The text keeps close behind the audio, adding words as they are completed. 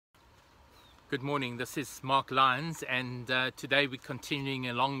Good morning, this is Mark Lyons, and today we're continuing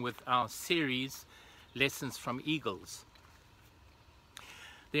along with our series, Lessons from Eagles.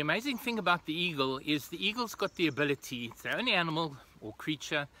 The amazing thing about the eagle is the eagle's got the ability, it's the only animal or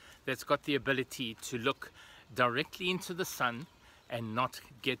creature that's got the ability to look directly into the sun and not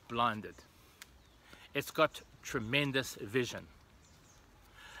get blinded. It's got tremendous vision.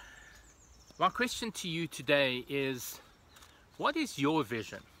 My question to you today is, what is your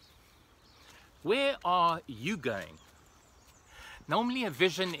vision? Where are you going? Normally a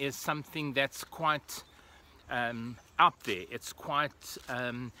vision is something that's quite out there. It's quite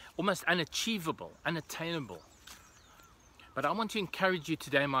almost unachievable, unattainable. But I want to encourage you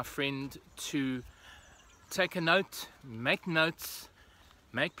today, my friend, to take a note, make notes,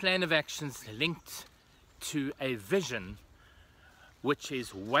 make plan of actions linked to a vision which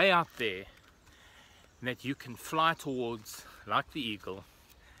is way out there that you can fly towards like the eagle,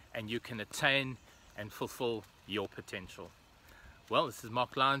 and you can attain and fulfill your potential. Well, this is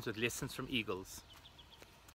Mark Lyons with Lessons from Eagles.